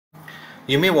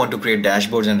You may want to create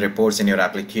dashboards and reports in your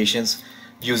applications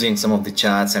using some of the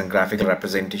charts and graphical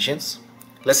representations.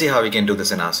 Let's see how we can do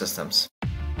this in OutSystems.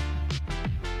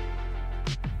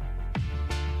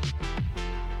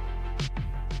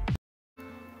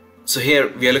 So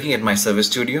here we are looking at my Service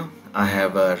Studio. I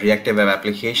have a reactive web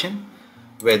application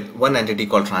with one entity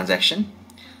called transaction.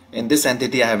 In this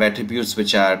entity I have attributes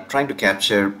which are trying to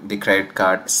capture the credit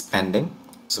card spending.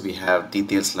 So we have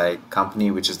details like company,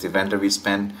 which is the vendor we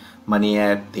spend money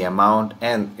at, the amount,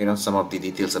 and some of the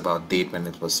details about date when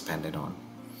it was spent on.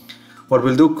 What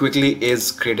we'll do quickly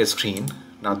is create a screen.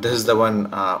 Now this is the one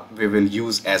we will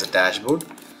use as a dashboard.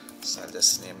 So I'll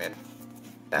just name it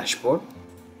dashboard.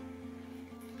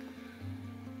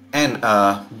 And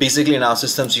basically in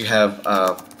OutSystems you have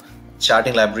a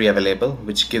charting library available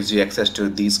which gives you access to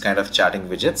these kind of charting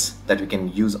widgets that we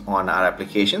can use on our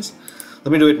applications.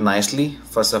 Let me do it nicely.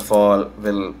 First of all,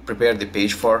 we'll prepare the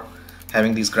page for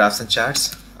having these graphs and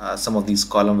charts. Some of these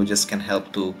column widgets can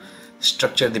help to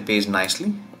structure the page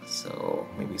nicely. So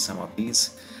maybe some of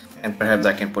these, and perhaps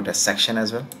I can put a section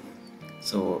as well.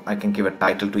 So I can give a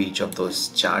title to each of those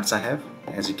charts I have.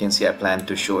 As you can see, I plan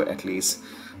to show at least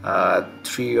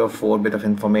 3 or 4 bit of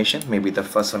information. Maybe the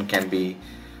first one can be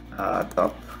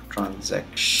top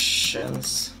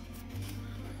transactions.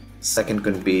 Second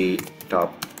could be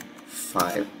top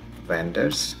 5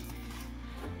 vendors,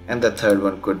 and the third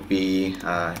one could be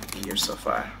year so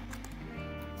far,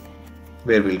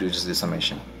 where we'll do just the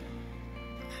summation.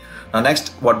 Now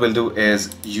next, what we'll do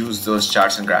is use those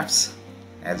charts and graphs.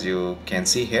 As you can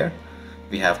see here,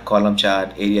 we have column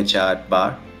chart, area chart,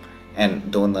 bar, and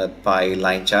donut, pie,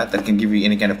 line chart that can give you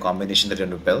any kind of combination that you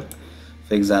want to build.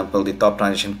 For example, the top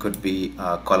transaction could be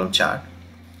a column chart,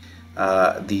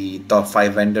 the top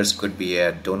 5 vendors could be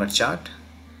a donut chart,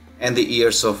 and the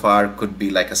year so far could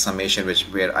be like a summation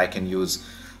where I can use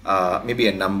maybe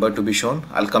a number to be shown.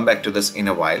 I'll come back to this in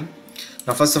a while.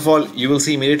 Now first of all, you will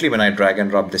see immediately when I drag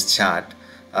and drop this chart,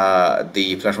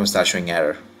 the platform starts showing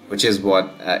error, which is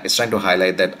what it's trying to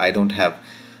highlight, that I don't have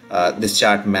this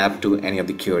chart mapped to any of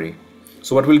the query.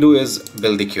 So what we'll do is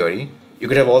build the query. You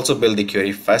could have also built the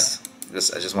query first. I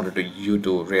just wanted you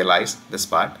to realize this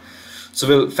part. So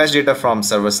we'll fetch data from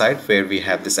server side where we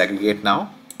have this aggregate now,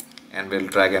 and we'll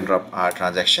drag and drop our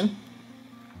transaction.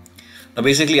 Now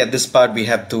basically at this part we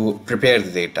have to prepare the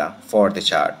data for the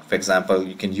chart. For example,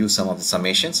 you can use some of the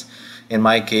summations. In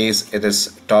my case it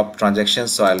is top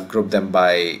transactions, so I'll group them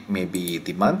by maybe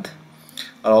the month.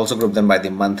 I'll also group them by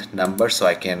the month number, so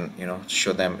I can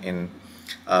show them in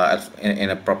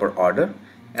a proper order,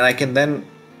 and I can then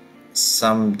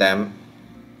sum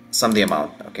the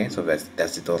amount. Okay, so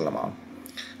that's the total amount.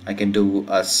 I can do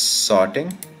a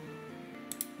sorting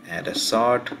and a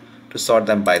sort to sort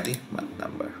them by the month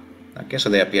number. Okay, so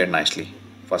they appear nicely,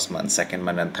 first month, second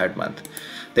month, and third month.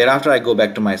 Thereafter I go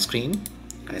back to my screen,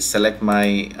 I select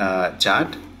my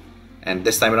chart, and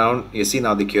this time around you see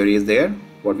now the query is there.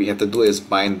 What we have to do is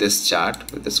bind this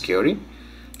chart with this query.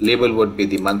 Label would be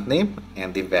the month name,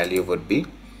 and the value would be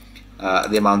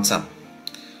the amount sum.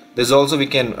 There's also, we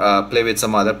can play with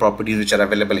some other properties which are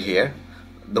available here.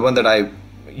 The one that I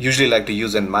usually like to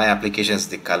use in my application is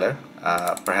the color.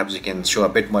 Perhaps you can show a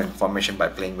bit more information by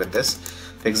playing with this.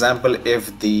 For example,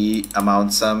 if the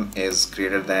amount sum is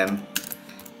greater than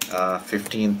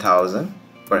 15,000,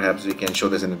 perhaps we can show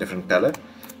this in a different color.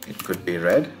 It could be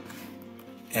red,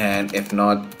 and if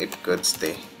not, it could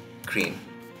stay green.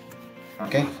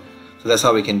 Okay, so that's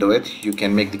how we can do it. You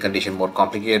can make the condition more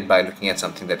complicated by looking at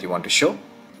something that you want to show.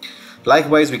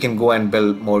 Likewise, we can go and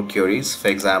build more queries. For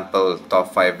example,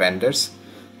 top 5 vendors.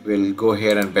 We'll go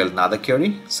here and build another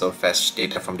query. So fetch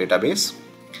data from database.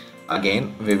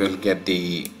 Again, we will get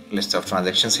the list of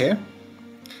transactions here,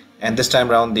 and this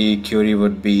time around the query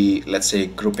would be, let's say,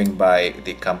 grouping by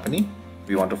the company.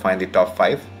 We want to find the top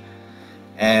 5,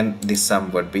 and the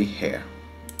sum would be here.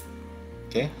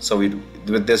 Okay, so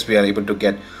with this we are able to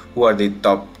get who are the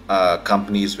top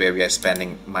companies where we are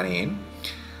spending money in.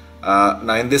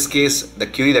 Now in this case, the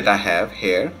query that I have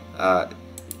here,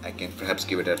 I can perhaps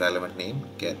give it a relevant name,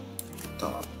 get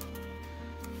top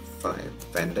 5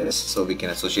 vendors, so we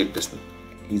can associate this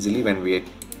easily when we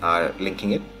are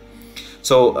linking it.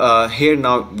 So here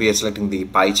now we are selecting the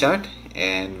pie chart,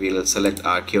 and we'll select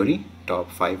our query, top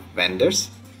 5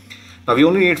 vendors. Now we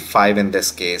only need 5 in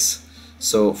this case.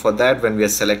 So for that, when we are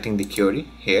selecting the query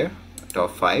here,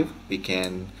 top 5, we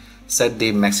can set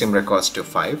the maximum records to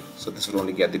 5. So this will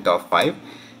only get the top 5,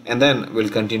 and then we'll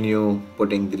continue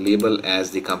putting the label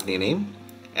as the company name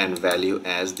and value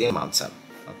as the amount sum.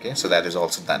 Okay, so that is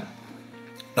also done.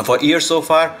 Now for year so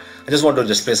far, I just want to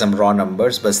display some raw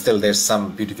numbers, but still there's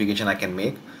some beautification I can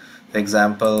make. For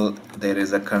example, there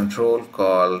is a control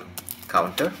called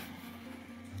counter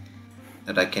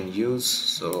that I can use.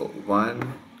 So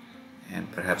one,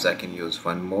 and perhaps I can use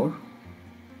one more.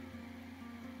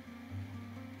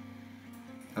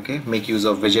 Okay, make use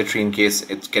of widget tree in case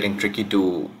it's getting tricky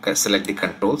to select the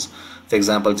controls. For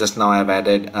example, just now I've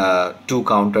added 2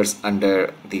 counters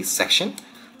under the section.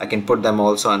 I can put them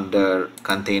also under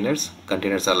containers.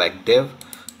 Containers are like div.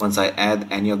 Once I add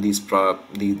any of these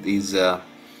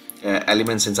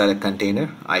elements inside a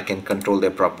container, I can control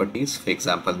their properties. For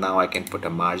example, now I can put a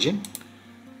margin.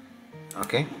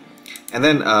 Okay, and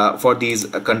then for these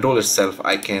control itself,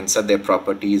 I can set their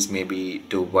properties maybe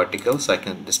to vertical, so I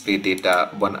can display data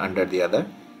one under the other,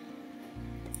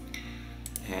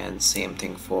 and same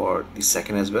thing for the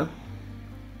second as well,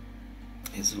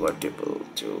 is vertical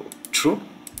to true.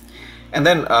 And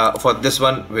then for this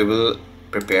one we will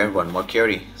prepare one more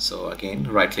query. So again,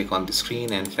 right click on the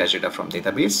screen and fetch data from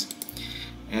database,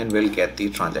 and we'll get the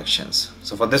transactions.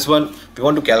 So for this one we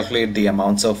want to calculate the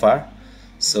amount so far.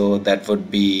 So that would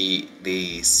be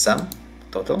the sum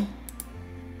total,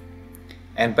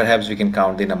 and perhaps we can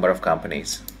count the number of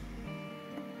companies.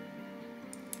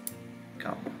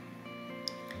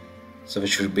 So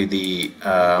which should be the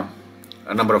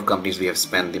number of companies we have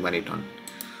spent the money on.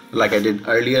 Like I did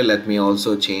earlier, let me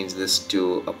also change this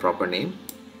to a proper name.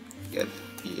 Get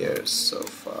years so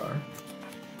far.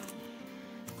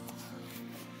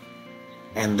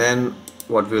 And then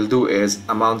what we'll do is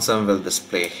amount sum will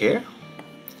display here,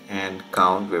 and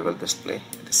count we will display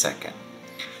in the second.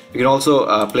 You can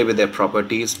also play with their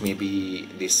properties. Maybe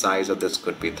the size of this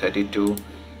could be 32.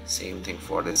 Same thing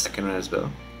for the second one as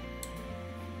well,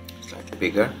 slightly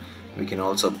bigger. We can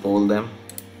also bold them,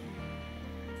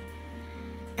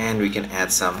 and we can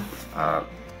add some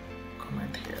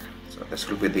comment here. So this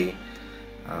will be the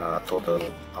total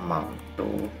amount,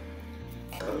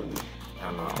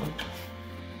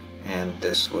 and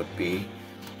this would be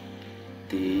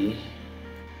the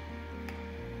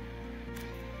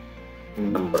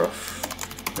number of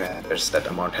vendors that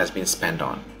amount has been spent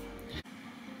on.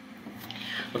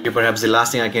 Okay, perhaps the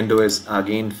last thing I can do is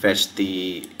again fetch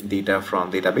the data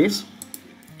from database,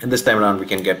 and this time around we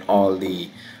can get all the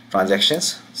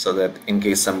transactions, so that in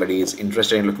case somebody is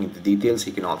interested in looking at the details,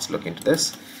 he can also look into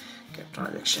this. Get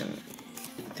transaction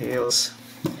details,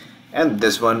 and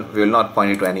this one we will not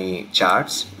point it to any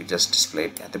charts, we just display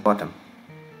it at the bottom.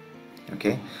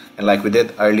 Okay, and like we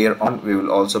did earlier on, we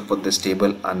will also put this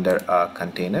table under a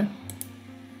container,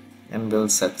 and we'll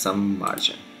set some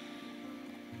margin,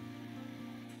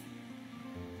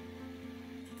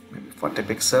 maybe 40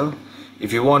 pixel.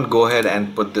 If you want, go ahead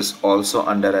and put this also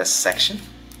under a section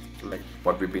like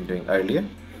what we've been doing earlier.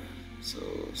 So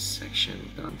section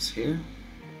comes here,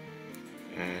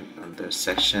 and under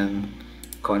section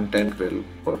content we'll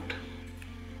put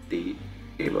the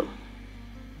table.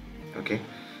 Okay,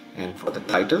 and for the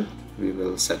title we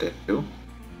will set it to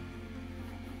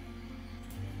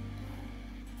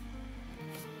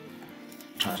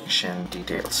transaction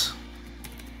details.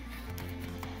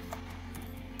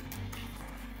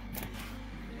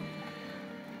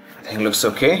 I think it looks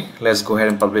okay. Let's go ahead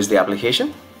and publish the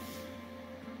application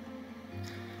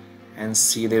and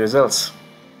see the results.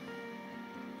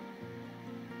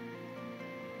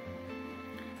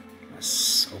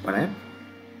 Let's open it.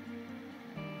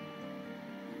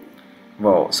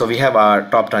 Wow, so we have our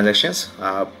top transactions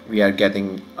we are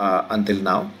getting until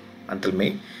now, until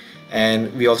May,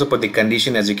 and we also put the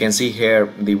condition. As you can see here,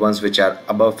 the ones which are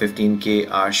above 15k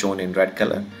are shown in red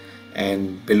color,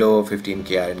 and below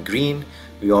 15k are in green.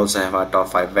 We also have our top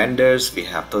 5 vendors, we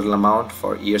have total amount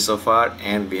for year so far,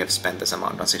 and we have spent this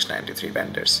amount on 693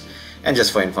 vendors. And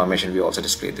just for information, we also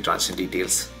display the transaction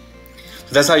details.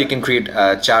 So that's how you can create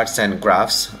charts and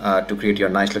graphs to create your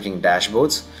nice looking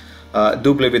dashboards.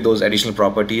 Do play with those additional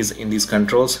properties in these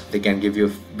controls. They can give you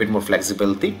a bit more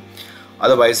flexibility.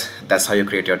 Otherwise, that's how you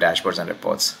create your dashboards and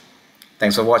reports.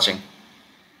 Thanks for watching.